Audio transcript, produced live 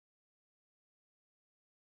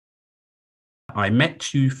I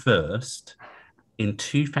met you first in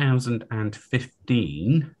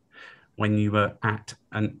 2015 when you were at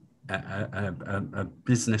a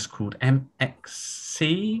business called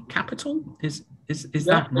MXC Capital. Is Yeah,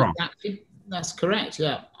 that right? that's correct.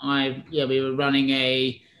 Yeah, we were running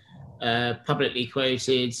a publicly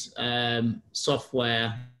quoted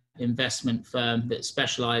software investment firm that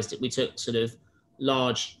specialized. We took sort of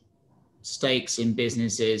large stakes in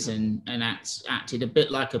businesses and acted a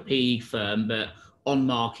bit like a PE firm, but on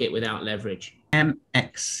market without leverage.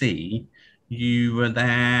 MXC, you were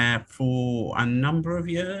there for a number of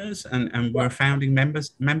years and were a founding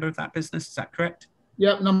member of that business. Is that correct?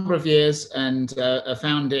 Yep, number of years, and a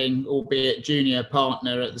founding, albeit junior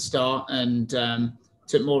partner at the start, and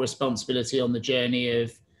took more responsibility on the journey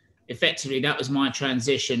of effectively that was my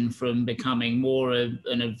transition from becoming more of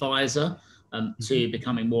an advisor to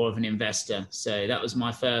becoming more of an investor. So that was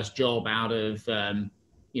my first job out of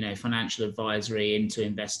financial advisory into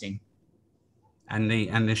investing. And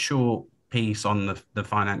the short piece on the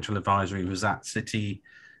financial advisory was at City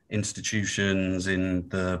institutions in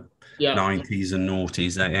the Yeah, 90s and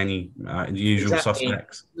noughties. Any usual exactly.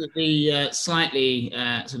 suspects? The slightly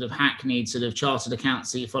sort of hackneyed sort of chartered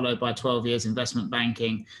accountancy, followed by 12 years investment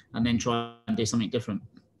banking, and then try and do something different.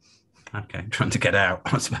 Okay, trying to get out,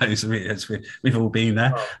 I suppose. We've all been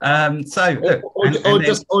there. So Or, look, or,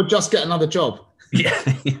 or just get another job. Yeah,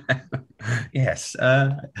 yeah, yes.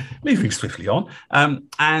 Moving swiftly on,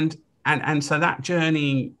 and so that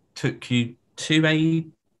journey took you to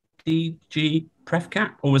ADG Pref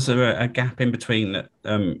Cap, or was there a gap in between that?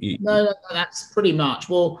 No, that's pretty much.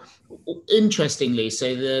 Well, interestingly,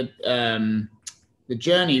 so the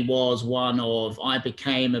journey was one of I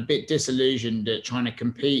became a bit disillusioned at trying to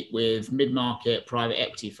compete with mid-market private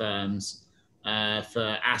equity firms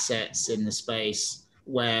for assets in the space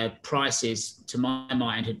where prices, to my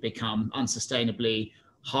mind, had become unsustainably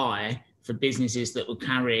high for businesses that were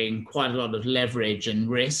carrying quite a lot of leverage and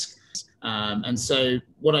risk. And so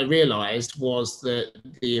what I realized was that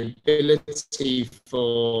the ability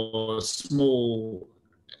for small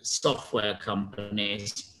software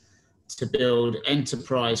companies to build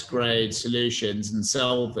enterprise grade solutions and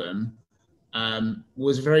sell them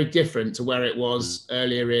was very different to where it was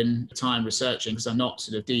earlier in time researching, because I'm not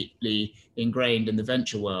sort of deeply ingrained in the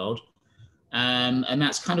venture world. And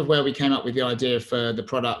that's kind of where we came up with the idea for the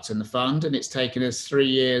product and the fund. And it's taken us 3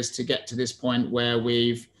 years to get to this point where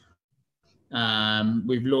we've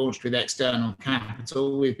launched with external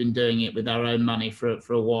capital. We've been doing it with our own money for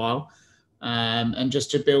a while, and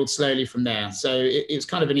just to build slowly from there. So it's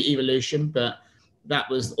kind of an evolution, but that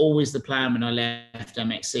was always the plan when I left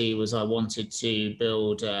MXC. Was I wanted to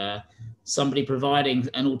build somebody providing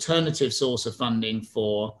an alternative source of funding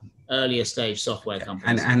for earlier stage software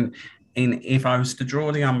companies. And if I was to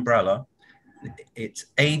draw the umbrella, it's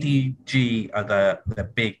ADG are the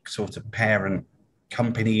big sort of parent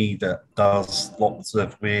company that does lots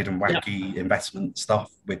of weird and wacky investment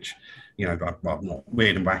stuff, which, well, not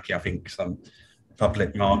weird and wacky, I think some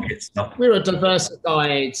public market stuff. We're a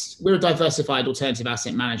diversified alternative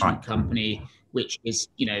asset management company, which is,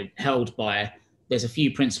 held by, there's a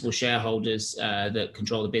few principal shareholders that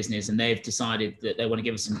control the business, and they've decided that they want to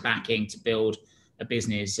give us some backing to build a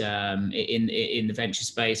business in the venture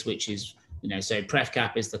space, which is, so Pref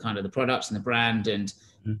Cap is the kind of the products and the brand, and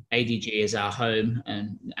ADG is our home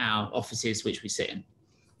and our offices, which we sit in.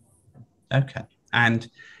 Okay. And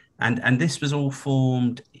this was all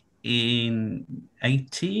formed in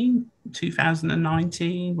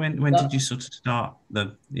 2019. When did you sort of start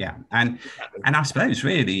and I suppose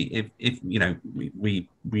really if we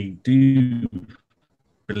do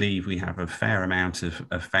believe we have a fair amount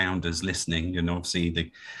of founders listening, and obviously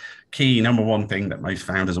the key number one thing that most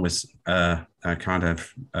founders always are kind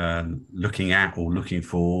of looking at or looking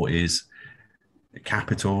for is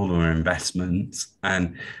capital or investments.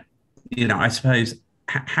 And I suppose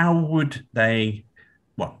how would they,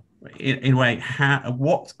 in a way,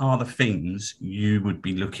 what are the things you would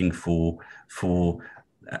be looking for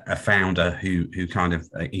a founder who kind of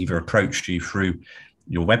either approached you through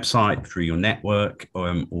your website, through your network,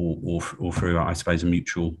 or through, I suppose, a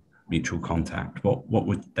mutual contact? What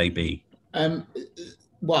would they be?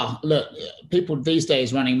 Well, look, people these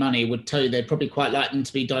days running money would tell you they'd probably quite like them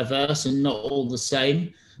to be diverse and not all the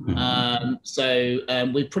same. So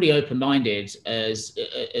we're pretty open-minded as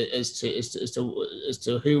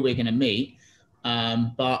to who we're going to meet,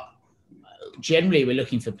 but generally we're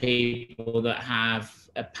looking for people that have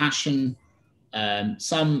a passion,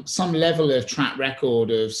 some level of track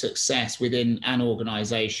record of success within an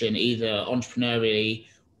organization, either entrepreneurially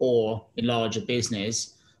or in larger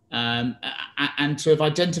business, and to have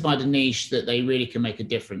identified a niche that they really can make a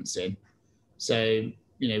difference in. So,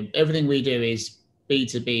 everything we do is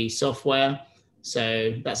B2B software.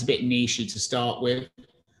 So that's a bit nichey to start with.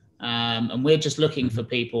 And we're just looking for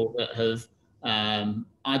people that have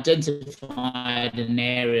identified an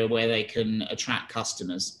area where they can attract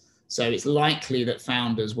customers. So it's likely that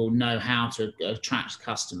founders will know how to attract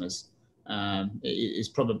customers. Is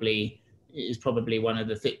probably one of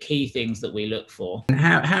the key things that we look for. And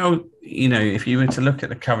how if you were to look at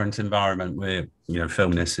the current environment, we're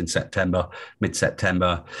filming this in September,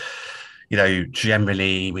 mid-September.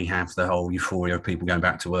 Generally we have the whole euphoria of people going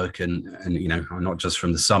back to work, and not just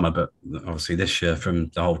from the summer, but obviously this year from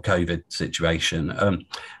the whole COVID situation.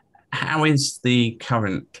 How is the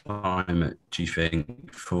current climate, do you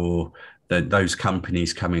think, for those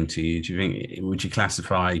companies coming to you? Do you think, would you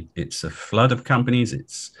classify it's a flood of companies,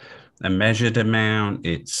 it's a measured amount,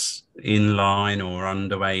 it's in line or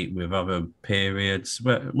underweight with other periods?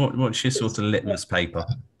 What's your sort of litmus paper?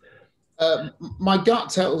 My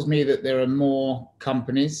gut tells me that there are more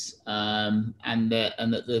companies, and that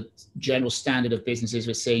the general standard of businesses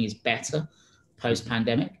we're seeing is better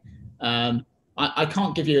post-pandemic. I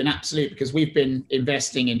can't give you an absolute, because we've been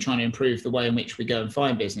investing in trying to improve the way in which we go and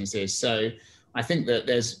find businesses. So I think that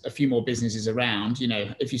there's a few more businesses around.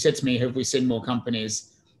 If you said to me, have we seen more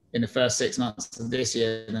companies in the first 6 months of this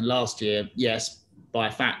year than last year? Yes, by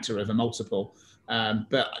a factor of a multiple.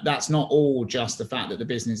 But that's not all just the fact that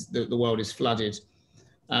the world is flooded.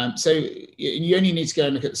 So you only need to go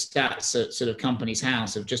and look at the stats at sort of Companies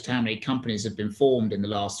House of just how many companies have been formed in the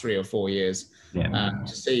last 3 or 4 years, to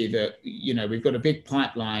see that, we've got a big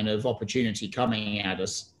pipeline of opportunity coming at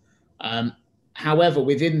us. However,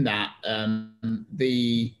 within that,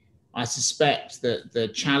 I suspect that the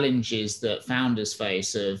challenges that founders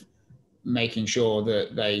face of making sure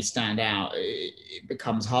that they stand out, it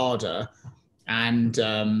becomes harder. And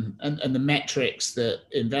the metrics that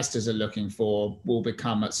investors are looking for will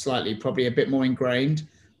become probably a bit more ingrained.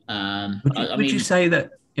 Would you say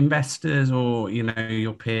that investors, or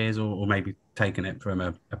your peers, or maybe taking it from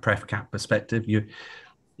a Pref Cap perspective,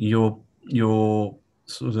 your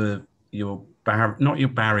sort of not your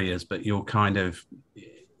barriers, but your kind of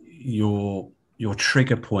your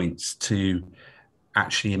trigger points to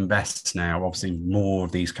actually invest now, obviously more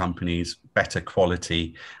of these companies, better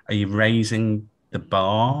quality, are you raising the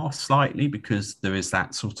bar slightly because there is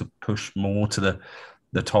that sort of push more to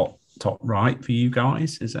the top right for you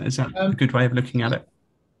guys? Is that a good way of looking at it?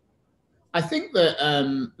 I think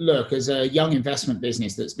that, look, as a young investment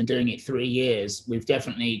business that's been doing it 3 years, we've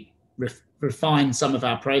definitely refined some of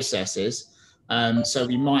our processes. So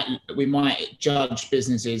we might judge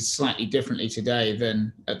businesses slightly differently today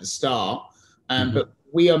than at the start. But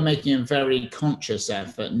we are making a very conscious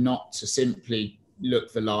effort not to simply look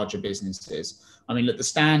for larger businesses. I mean, look, the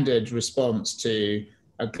standard response to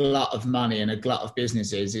a glut of money and a glut of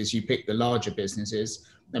businesses is you pick the larger businesses.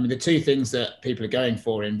 I mean, the two things that people are going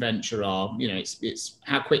for in venture are, it's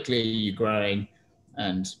how quickly are you growing,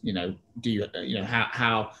 and do you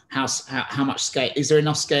how much scale, is there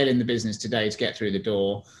enough scale in the business today to get through the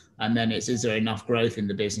door, and then is there enough growth in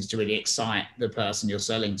the business to really excite the person you're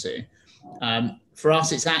selling to. For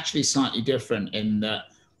us, it's actually slightly different in that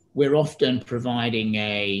we're often providing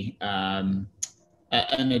an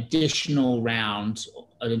additional round,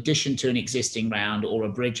 an addition to an existing round or a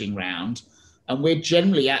bridging round. And we're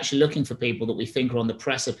generally actually looking for people that we think are on the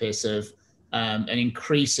precipice of an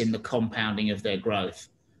increase in the compounding of their growth.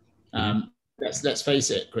 Let's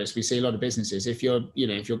face it, Chris, we see a lot of businesses. If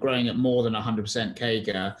you're growing at more than 100%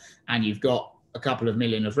 CAGR and you've got a couple of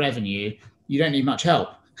million of revenue, you don't need much help.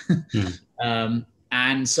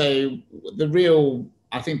 And so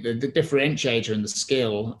I think the differentiator and the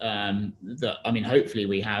skill that, hopefully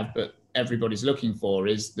we have, but everybody's looking for,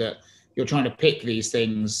 is that you're trying to pick these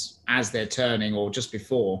things as they're turning or just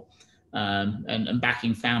before, and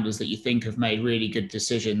backing founders that you think have made really good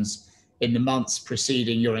decisions in the months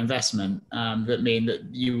preceding your investment, that mean that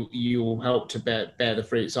you will help to bear the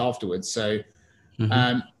fruits afterwards. So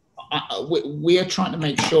we are trying to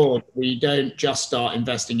make sure that we don't just start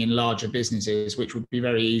investing in larger businesses, which would be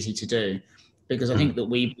very easy to do, because I think that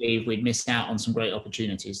we believe we'd miss out on some great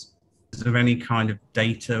opportunities. Is there any kind of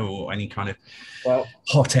data or any kind of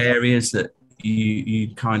hot areas that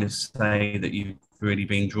you kind of say that you've really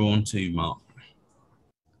been drawn to, Mark?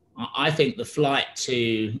 I think the flight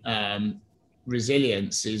to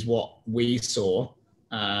resilience is what we saw.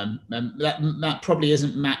 And that probably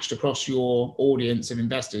isn't matched across your audience of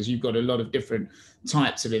investors. You've got a lot of different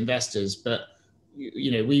types of investors, but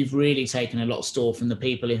we've really taken a lot of store from the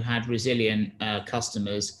people who had resilient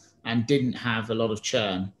customers and didn't have a lot of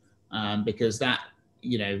churn. because that,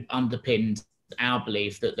 underpinned our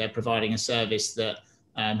belief that they're providing a service that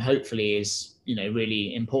hopefully is,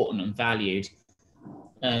 really important and valued.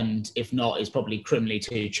 And if not, it's probably criminally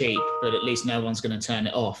too cheap, but at least no one's going to turn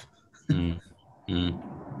it off.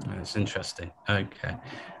 That's interesting. Okay.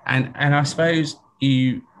 And I suppose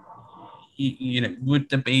you would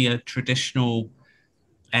there be a traditional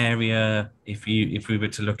area if we were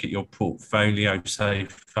to look at your portfolio so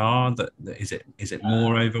far that is it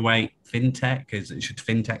more overweight fintech? Should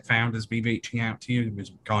fintech founders be reaching out to you?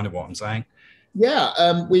 Is kind of what I'm saying.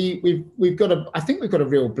 Yeah, we've got I think we've got a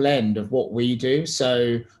real blend of what we do.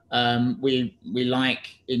 So we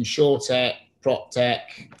like insurtech, prop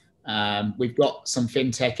tech. We've got some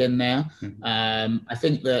fintech in there. I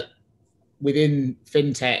think that within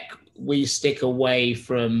fintech, we stick away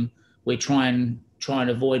from. We try and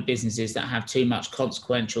avoid businesses that have too much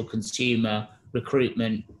consequential consumer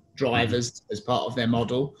recruitment drivers as part of their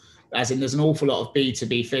model. As in, there's an awful lot of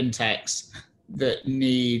B2B fintechs that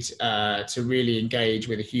need to really engage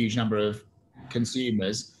with a huge number of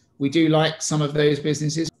consumers. We do like some of those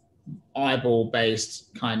businesses.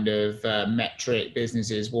 Eyeball-based kind of metric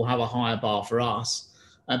businesses will have a higher bar for us.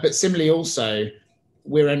 But similarly also,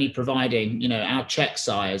 we're only providing, our check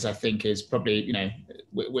size, I think, is probably,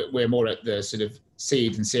 we're more at the sort of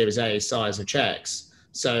seed and Series A size of checks.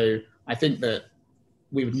 So I think that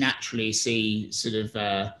we would naturally see sort of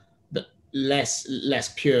the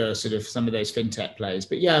less pure sort of some of those fintech plays.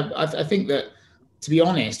 But yeah, I think that, to be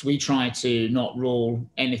honest, we try to not rule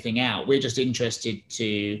anything out. We're just interested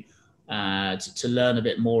to learn a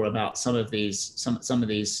bit more about some of these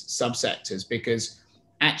subsectors, because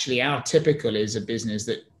actually our typical is a business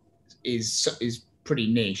that is pretty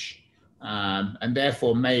niche, and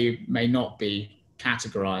therefore may not be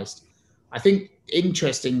categorized. I think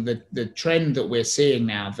interesting the trend that we're seeing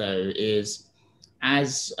now, though, is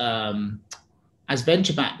as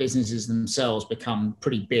venture-backed businesses themselves become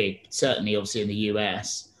pretty big, certainly obviously in the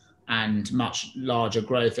US, and much larger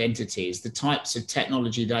growth entities, the types of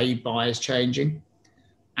technology they buy is changing.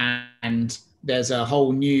 And there's a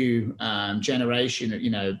whole new generation,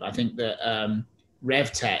 I think that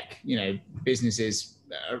RevTech, businesses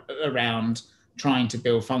around trying to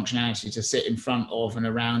build functionality to sit in front of and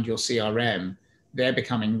around your CRM, they're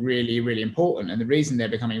becoming really, really important. And the reason they're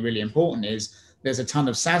becoming really important is there's a ton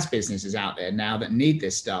of SaaS businesses out there now that need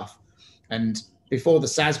this stuff. And before the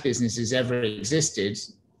SaaS businesses ever existed,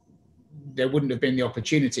 there wouldn't have been the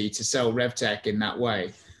opportunity to sell RevTech in that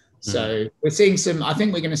way. So we're seeing I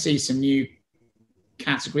think we're going to see some new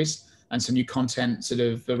categories and some new content sort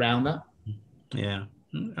of around that. Yeah,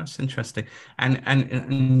 that's interesting.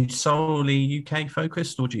 And solely UK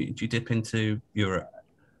focused, or do you dip into Europe?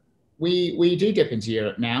 We do dip into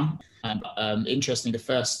Europe now. Interestingly, the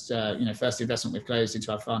first investment we've closed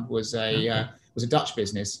into our fund was a Dutch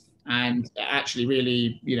business, and actually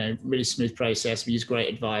really smooth process. We use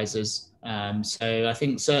great advisors. So I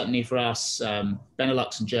think certainly for us,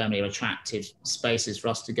 Benelux and Germany are attractive spaces for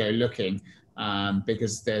us to go looking,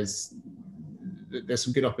 because there's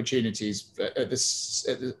some good opportunities at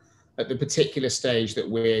the particular stage that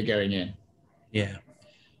we're going in. Yeah,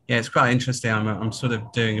 it's quite interesting. I'm sort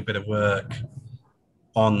of doing a bit of work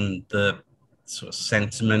on the sort of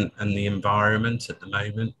sentiment and the environment at the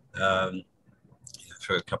moment,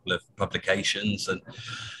 through a couple of publications, and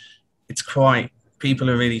it's quite. People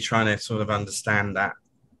are really trying to sort of understand that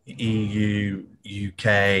EU,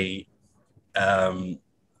 UK,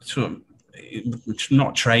 sort of, it's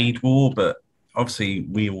not trade war, but obviously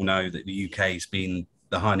we all know that the UK has been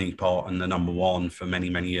the honeypot and the number one for many,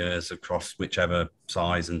 many years across whichever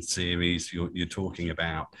size and series you're talking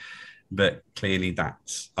about. But clearly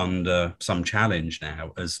that's under some challenge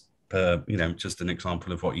now, as per, just an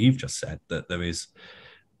example of what you've just said, that there is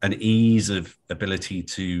an ease of ability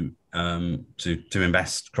to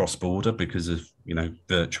invest cross-border because of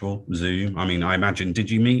virtual Zoom. I mean, I imagine, did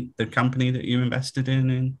you meet the company that you invested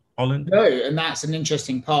in Holland? No, and that's an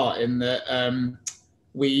interesting part in that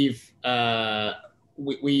we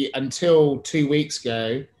until 2 weeks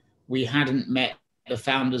ago, we hadn't met the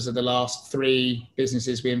founders of the last 3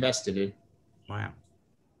 businesses we invested in. Wow.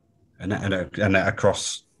 And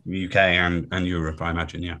across the UK and Europe, I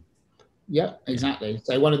imagine, yeah. Yeah, exactly.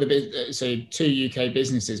 So one of the 2 UK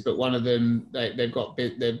businesses, but one of them they've got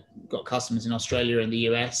customers in Australia and the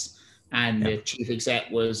US, and the chief exec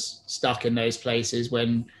was stuck in those places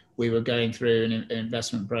when we were going through an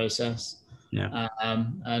investment process. Yeah.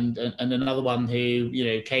 And another one who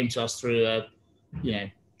came to us through a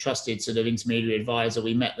trusted sort of intermediary advisor.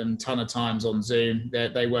 We met them a ton of times on Zoom.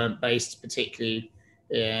 They weren't based particularly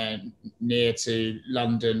near to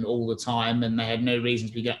London all the time, and they had no reason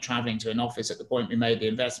to be traveling to an office at the point we made the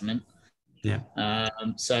investment. Yeah.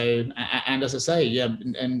 So, and as I say, yeah,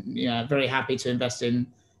 and very happy to invest in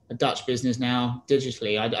a Dutch business now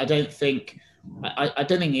digitally. I don't think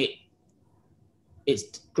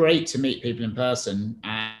it's great to meet people in person,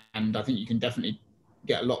 and I think you can definitely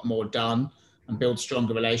get a lot more done and build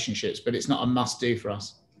stronger relationships, but it's not a must do for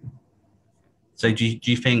us. So do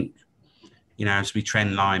you think, as we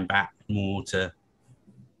trend line back more to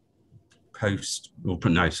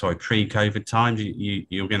pre-COVID times,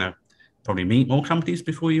 you're going to probably meet more companies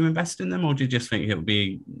before you invest in them, or do you just think it'll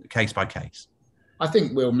be case by case? I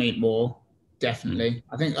think we'll meet more, definitely.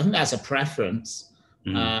 I think that's a preference,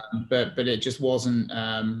 but it just wasn't.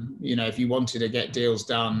 If you wanted to get deals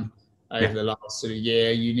done over the last sort of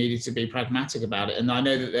year, you needed to be pragmatic about it. And I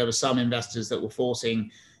know that there were some investors that were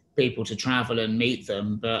forcing people to travel and meet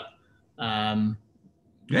them, but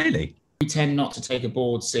really, we tend not to take a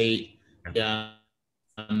board seat.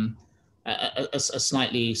 A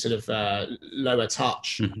slightly sort of lower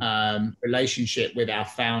touch relationship with our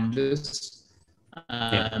founders.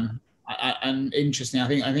 And interesting, I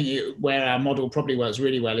think where our model probably works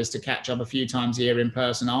really well is to catch up a few times a year in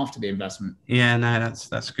person after the investment. Yeah, no,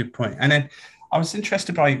 that's a good point. And then I was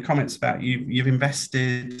interested by your comments about you've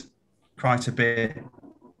invested quite a bit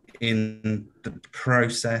in the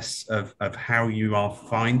process of how you are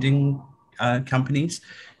finding companies.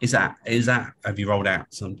 Is that have you rolled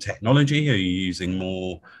out some technology? Are you using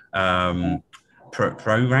more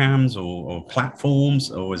programs or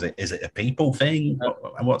platforms, or is it a people thing?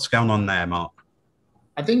 What's going on there, Mark?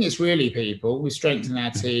 I think it's really people. We strengthened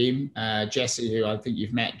our team. Jesse, who I think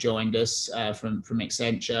you've met, joined us from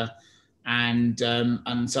Accenture, and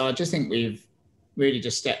so I just think we've really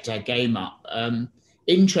just stepped our game up.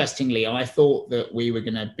 Interestingly, I thought that we were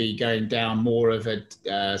going to be going down more of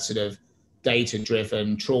a sort of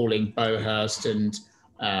data-driven trawling Bowhurst and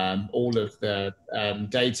all of the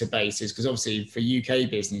databases, because obviously for UK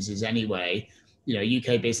businesses anyway,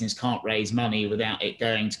 UK business can't raise money without it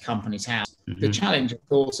going to Companies House. The challenge, of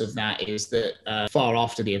course, of that is that far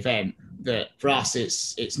after the event, that for us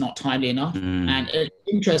it's not timely enough. And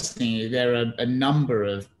interestingly, there are a number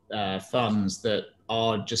of funds that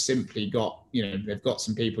are just simply they've got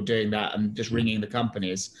some people doing that and just ringing the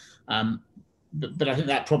companies. But I think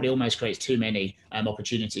that probably almost creates too many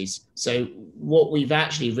opportunities. So what we've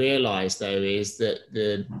actually realized, though, is that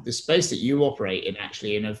the space that you operate in,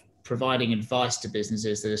 actually, in providing advice to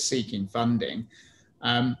businesses that are seeking funding,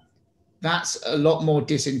 that's a lot more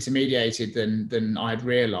disintermediated than I'd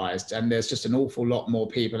realized. And there's just an awful lot more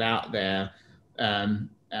people out there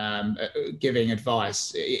giving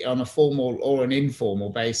advice on a formal or an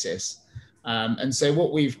informal basis. And so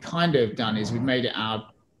what we've kind of done is we've made it our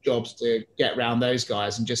jobs to get around those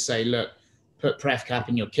guys and just say, look, put Pref Cap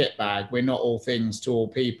in your kit bag. We're not all things to all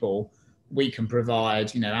people. We can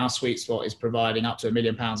provide, our sweet spot is providing up to £1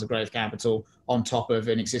 million of growth capital on top of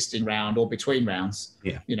an existing round or between rounds.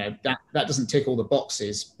 That doesn't tick all the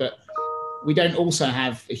boxes, but we don't also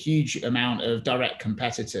have a huge amount of direct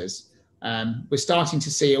competitors. We're starting to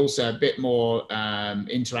see also a bit more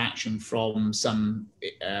interaction from some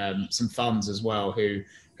funds as well, who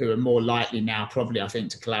are more likely now, probably, I think,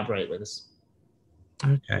 to collaborate with us.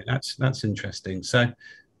 Okay, that's interesting. So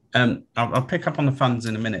I'll pick up on the funds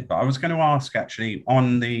in a minute, but I was going to ask, actually,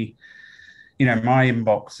 on the, my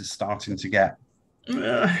inbox is starting to get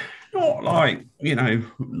not like,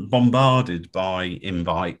 bombarded by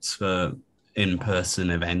invites for in-person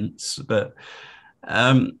events, but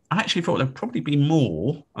I actually thought there'd probably be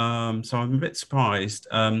more. So I'm a bit surprised.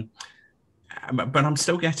 But I'm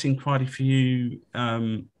still getting quite a few,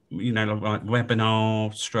 like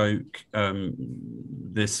webinar stroke.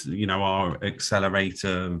 This, our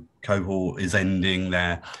accelerator cohort is ending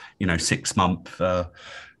their, 6-month,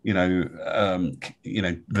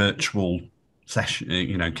 virtual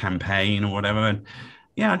session, campaign or whatever. And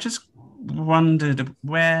I just wondered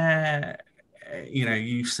where,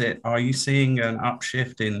 you sit. Are you seeing an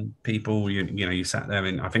upshift in people? You sat there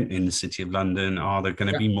I think in the City of London. Are there going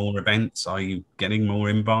to be more events? Are you getting more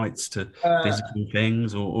invites to physical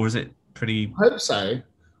things, or is it pretty? I hope so.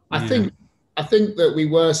 I think that we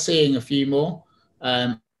were seeing a few more.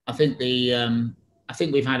 I think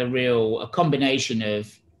we've had a combination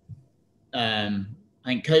of I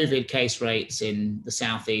think COVID case rates in the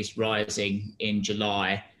Southeast rising in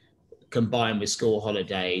July, combined with school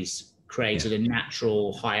holidays, created a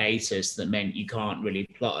natural hiatus that meant you can't really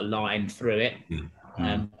plot a line through it.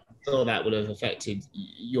 I'm sure that would have affected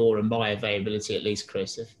your and my availability, at least,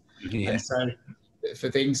 Chris. And so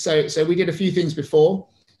for things, so we did a few things before.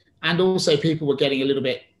 And also people were getting a little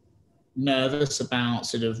bit nervous about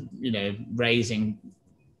sort of, raising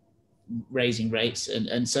rates.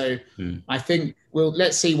 And so I think, well,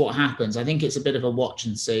 let's see what happens. I think it's a bit of a watch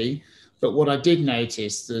and see. But what I did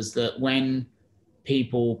notice is that when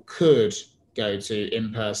people could go to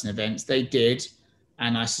in-person events, they did.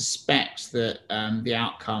 And I suspect that the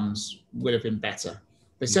outcomes would have been better.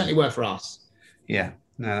 They certainly were for us. Yeah.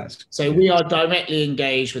 No, so we are directly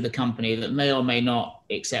engaged with a company that may or may not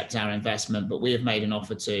accept our investment, but we have made an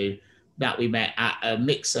offer to that we met at a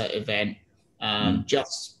Mixer event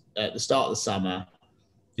just at the start of the summer.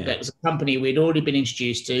 Yeah. That was a company we'd already been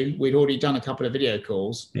introduced to. We'd already done a couple of video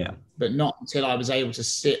calls, but not until I was able to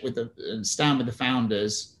stand with the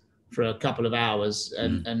founders for a couple of hours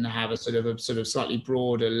and have a sort of slightly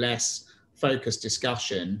broader, less focused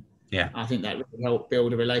discussion. Yeah, I think that really helped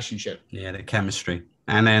build a relationship. Yeah, the chemistry,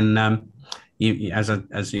 and then you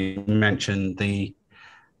as you mentioned the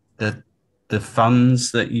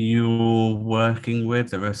funds that you're working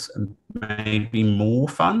with. There are maybe more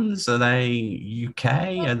funds. Are they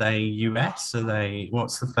UK? Are they US? Are they?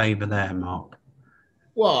 What's the flavour there, Mark?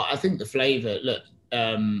 Well, I think the flavour. Look,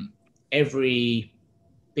 every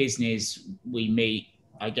business we meet,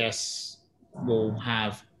 I guess, will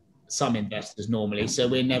have some investors normally. So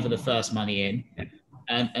we're never the first money in.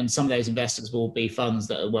 And some of those investors will be funds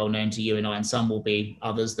that are well known to you and I, and some will be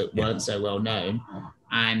others that weren't so well known.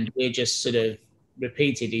 And we're just sort of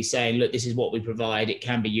repeatedly saying, look, this is what we provide. It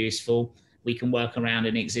can be useful. We can work around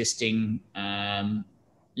an existing,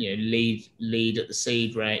 lead at the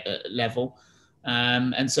seed rate level.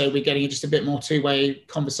 And so we're getting just a bit more two-way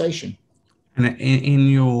conversation. And in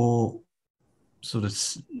your sort of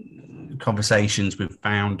conversations with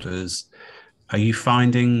founders, are you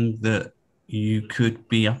finding that you could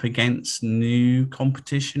be up against new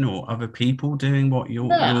competition or other people doing what you're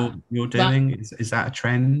doing? Is that a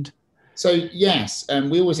trend? So yes,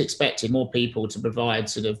 we always expected more people to provide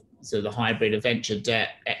sort of the hybrid of venture debt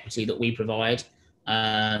equity that we provide.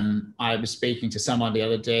 I was speaking to someone the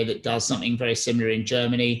other day that does something very similar in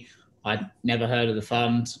Germany. I'd never heard of the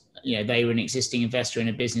fund. They were an existing investor in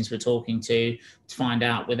a business we're talking to find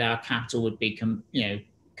out whether our capital would be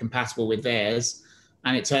compatible with theirs.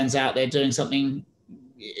 And it turns out they're doing something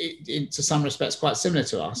to some respects quite similar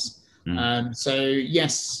to us. So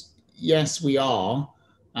yes, we are.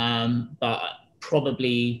 But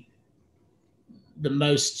probably the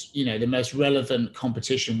most relevant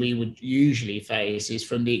competition we would usually face is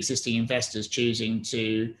from the existing investors choosing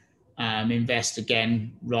to invest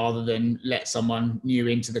again rather than let someone new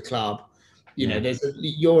into the club.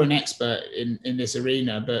 You're an expert in this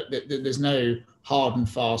arena, but there's no hard and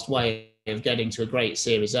fast way of getting to a great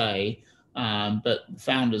Series A. But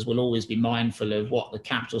founders will always be mindful of what the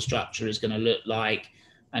capital structure is going to look like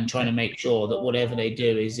and trying to make sure that whatever they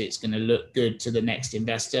do it's going to look good to the next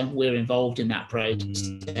investor. We're involved in that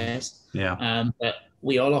process. But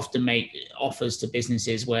we'll often make offers to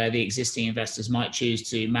businesses where the existing investors might choose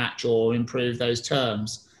to match or improve those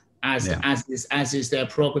terms as is their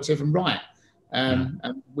prerogative and right.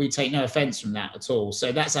 And we take no offense from that at all.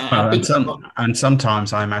 So that's our big... And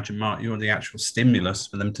sometimes I imagine, Mark, you're the actual stimulus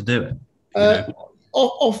for them to do it.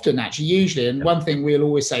 Often, actually, usually. And one thing we'll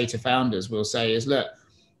always say to founders, we'll say is, look,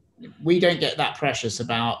 we don't get that precious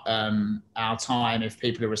about our time if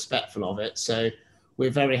people are respectful of it. So we're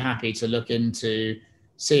very happy to look into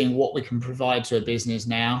seeing what we can provide to a business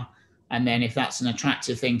now. And then if that's an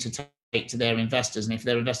attractive thing to take to their investors, and if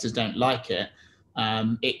their investors don't like it,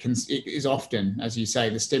 it is often, as you say,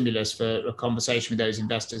 the stimulus for a conversation with those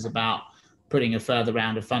investors about putting a further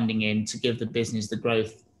round of funding in to give the business the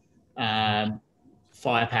growth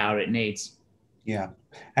firepower it needs. Yeah.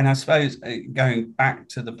 And I suppose going back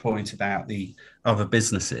to the point about the other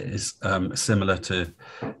businesses similar to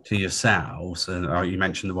yourselves, and you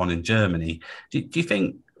mentioned the one in Germany, do you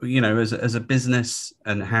think, as a business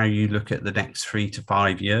and how you look at the next 3 to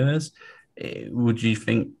 5 years, would you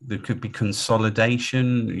think there could be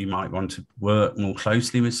consolidation? You might want to work more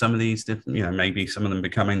closely with some of these different, maybe some of them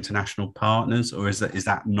become international partners, or is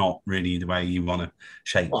that not really the way you want to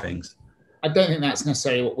shape things? I don't think that's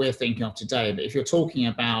necessarily what we're thinking of today, but if you're talking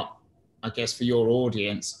about, I guess, for your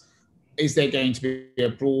audience, is there going to be a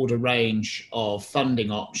broader range of funding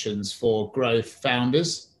options for growth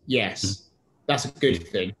founders? Yes, that's a good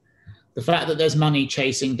thing. The fact that there's money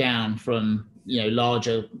chasing down from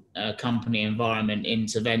larger company environment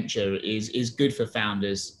into venture is good for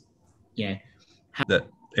founders. That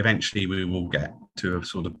eventually we will get to a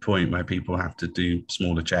sort of point where people have to do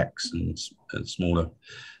smaller checks and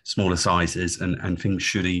smaller sizes, and things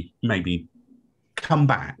should maybe come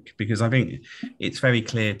back, because I think it's very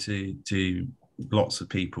clear to lots of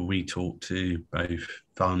people we talk to, both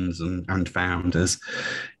funds and founders,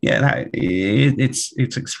 yeah,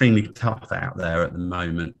 it's extremely tough out there at the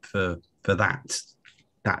moment for that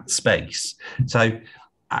space. So,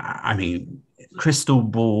 I mean, crystal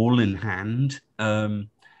ball in hand.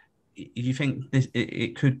 You think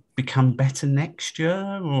it could become better next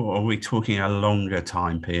year, or are we talking a longer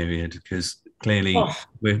time period? Because clearly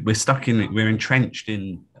we're stuck in, we're entrenched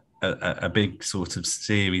in a big sort of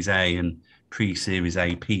Series A and pre-Series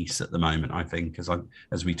A piece at the moment, I think,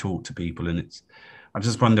 as we talk to people, and I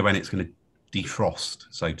just wonder when it's going to defrost,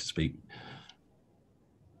 so to speak.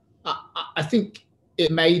 I think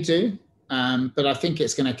it may do, but I think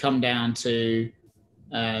it's going to come down to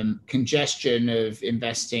congestion of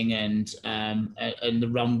investing and the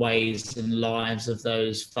runways and lives of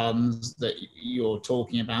those funds that you're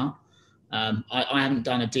talking about. I haven't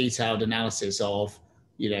done a detailed analysis of,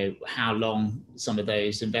 how long some of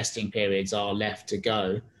those investing periods are left to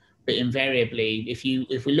go, but invariably, if we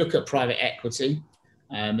look at private equity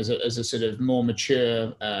as a sort of more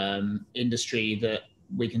mature industry that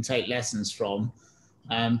we can take lessons from.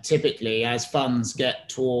 Typically, as funds get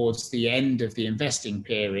towards the end of the investing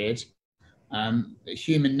period,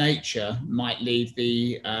 human nature might lead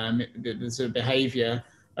the sort of behaviour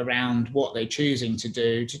around what they're choosing to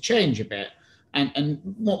do to change a bit. And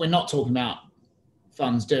what we're not talking about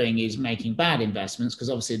funds doing is making bad investments, because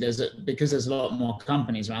obviously there's a lot more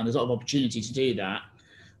companies around, there's a lot of opportunity to do that.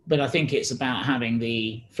 But I think it's about having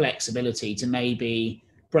the flexibility to maybe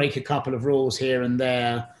break a couple of rules here and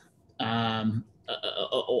there,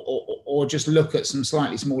 or just look at some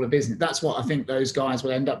slightly smaller business. That's what I think those guys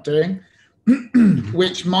will end up doing,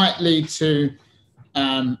 which might lead to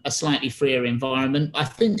a slightly freer environment. I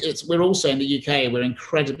think we're also in the UK, we're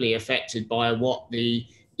incredibly affected by what the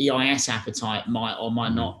EIS appetite might or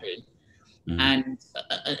might not be. And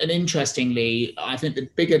interestingly, I think the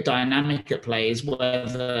bigger dynamic at play is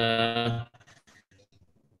whether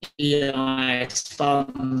EIS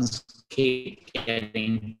funds keep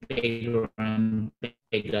getting bigger and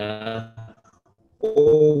bigger,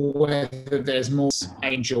 or whether there's more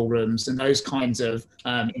angel rooms and those kinds of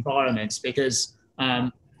environments, because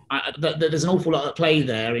there's an awful lot at play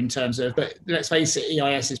there in terms of, but let's face it,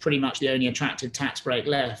 EIS is pretty much the only attractive tax break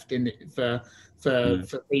left for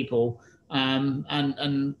people.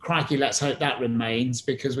 And crikey, let's hope that remains,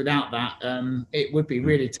 because without that, it would be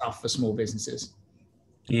really tough for small businesses.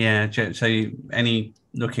 Yeah. So,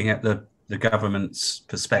 looking at the government's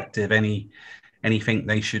perspective, anything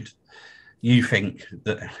they should, you think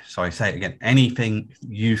that? Sorry, say it again. Anything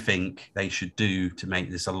you think they should do to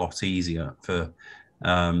make this a lot easier for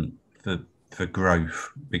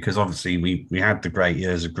growth? Because obviously we had the great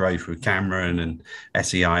years of growth with Cameron and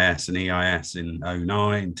SEIS and EIS in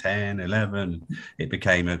 09, 10, 11. It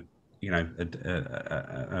became a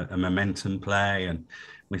momentum play, and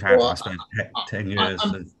we've had, I suppose, 10 years.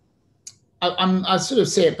 I sort of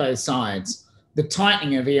see it both sides. The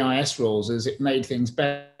tightening of EIS rules has made things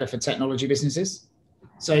better for technology businesses.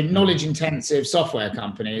 So knowledge-intensive software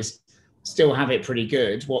companies still have it pretty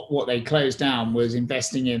good. What they closed down was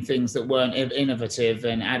investing in things that weren't innovative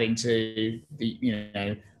and adding to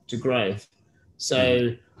to growth.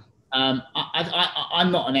 So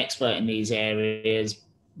I'm not an expert in these areas,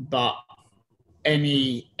 but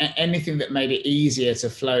anything that made it easier to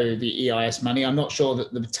flow the EIS money, I'm not sure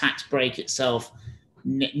that the tax break itself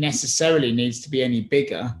necessarily needs to be any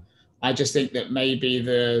bigger. I just think that maybe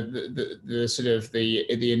the sort of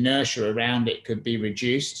the inertia around it could be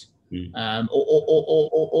reduced,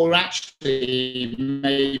 or actually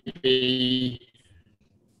maybe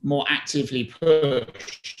more actively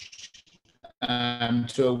pushed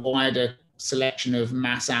to a wider selection of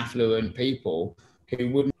mass affluent people who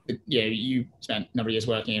wouldn't. You spent a number of years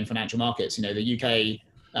working in financial markets. The UK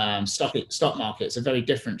stock markets are very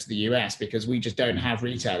different to the US, because we just don't have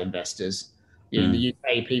retail investors. In the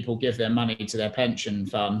UK, people give their money to their pension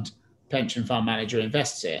fund manager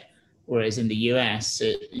invests it, whereas in the US,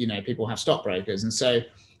 people have stockbrokers. And so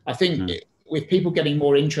I think with people getting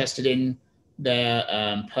more interested in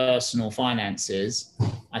their personal finances,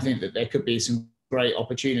 I think that there could be some great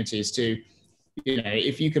opportunities to,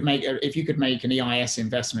 if you could make an EIS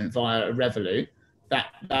investment via a Revolut,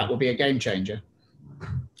 that would be a game changer.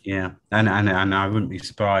 Yeah, and I wouldn't be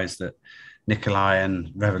surprised that Nikolai and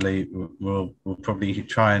Revolut will probably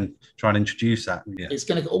try and introduce that. Yeah. It's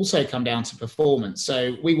going to also come down to performance.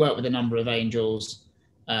 So we work with a number of angels.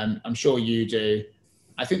 I'm sure you do.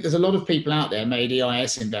 I think there's a lot of people out there made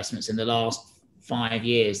EIS investments in the last 5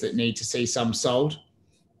 years that need to see some sold.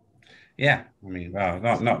 Yeah, I mean, well,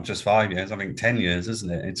 not just 5 years. I think 10 years,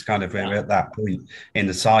 isn't it? It's kind of we're at that point in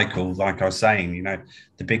the cycle. Like I was saying,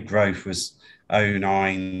 the big growth was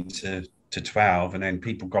 '09 to 12, and then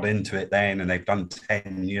people got into it then, and they've done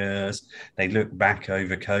 10 years. They look back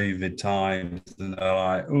over COVID times, and they're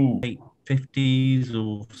like, oh, 50s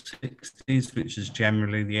or 60s, which is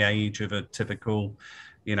generally the age of a typical,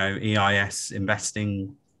 EIS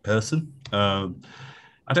investing person.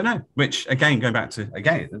 I don't know, which again, going back to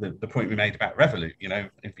the point we made about Revolut,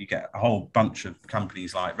 if you get a whole bunch of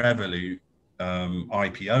companies like Revolut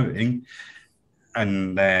IPOing,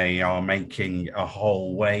 and they are making a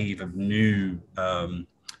whole wave of new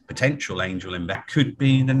potential angel investment, could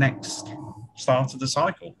be the next start of the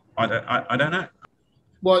cycle. I don't know.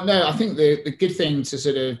 Well, no, I think the good thing to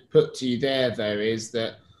sort of put to you there, though, is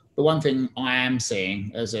that the one thing I am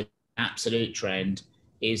seeing as an absolute trend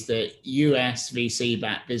is that US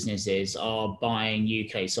VC-backed businesses are buying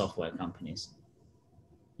UK software companies.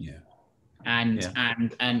 Yeah.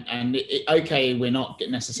 Okay, we're not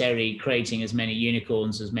necessarily creating as many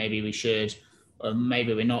unicorns as maybe we should, or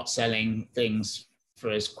maybe we're not selling things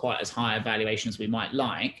for quite as high a valuation as we might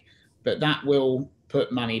like, but that will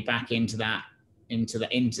put money back into that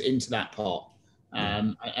pot.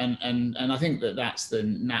 And I think that's the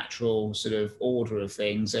natural sort of order of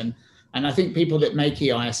things. And I think people that make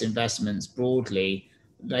EIS investments broadly,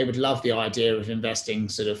 they would love the idea of investing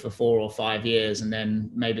sort of for 4 or 5 years and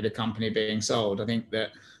then maybe the company being sold. I think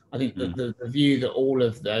that the view that all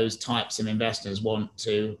of those types of investors want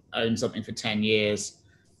to own something for 10 years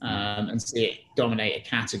and see it dominate a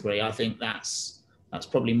category, I think that's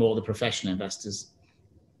probably more the professional investors.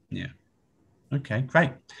 Yeah. Okay,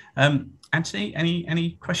 great. Anthony,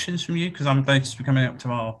 any questions from you? Because I'm going to be coming up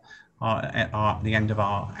to the end of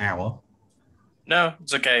our hour. No,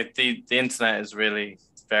 it's okay. The internet is really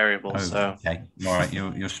variable. So okay, all right.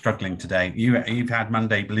 You're struggling today. You've had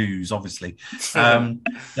Monday blues, obviously. So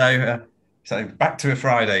back to a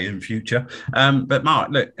Friday in future. But Mark,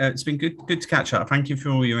 look, it's been good to catch up. Thank you for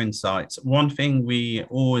all your insights. One thing we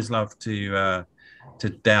always love to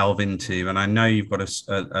delve into, and I know you've got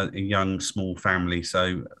a young small family,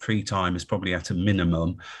 so free time is probably at a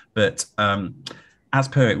minimum, but as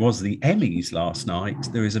per it was the Emmys last night,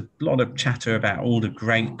 there is a lot of chatter about all the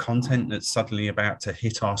great content that's suddenly about to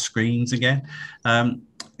hit our screens again.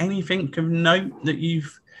 Anything of note that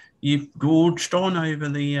you've gorged on over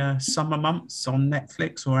the summer months on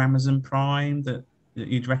Netflix or Amazon Prime that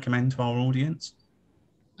you'd recommend to our audience?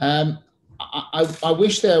 I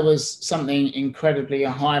wish there was something incredibly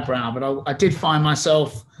highbrow, but I did find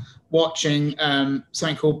myself watching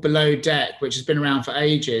something called Below Deck, which has been around for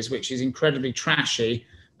ages, which is incredibly trashy.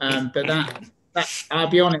 But that I'll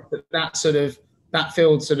be honest, that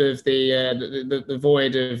filled sort of the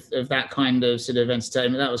void of that kind of sort of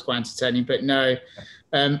entertainment. That was quite entertaining. But no,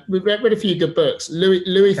 we've read a few good books.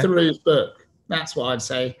 Louis Theroux's book, that's what I'd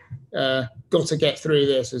say. Got to Get Through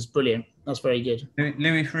This is brilliant. That's very good.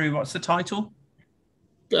 Louis Theroux, what's the title?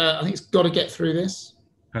 I think it's Got to Get Through This.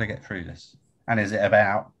 Got to Get Through This. And is it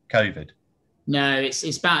about COVID? No, it's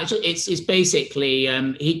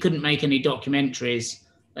basically he couldn't make any documentaries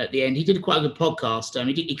at the end. He did quite a good podcast.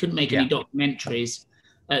 He couldn't make any documentaries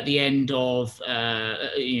at the end of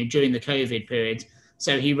during the COVID period.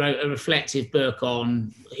 So he wrote a reflective book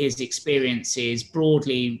on his experiences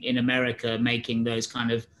broadly in America, making those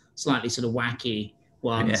kind of slightly sort of wacky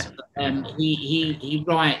ones. He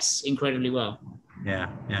writes incredibly well. Yeah,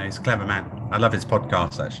 he's a clever man. I love his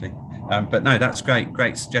podcast actually. But no, that's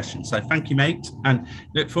great suggestion. So thank you, mate, and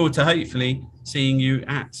look forward to hopefully seeing you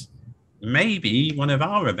at maybe one of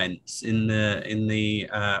our events in the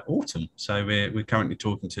autumn. So we're currently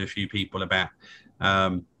talking to a few people about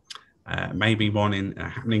maybe one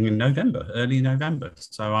happening in November, early November.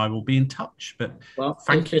 So I will be in touch. But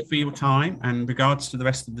thank you for your time and regards to the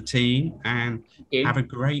rest of the team, and have a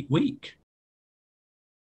great week.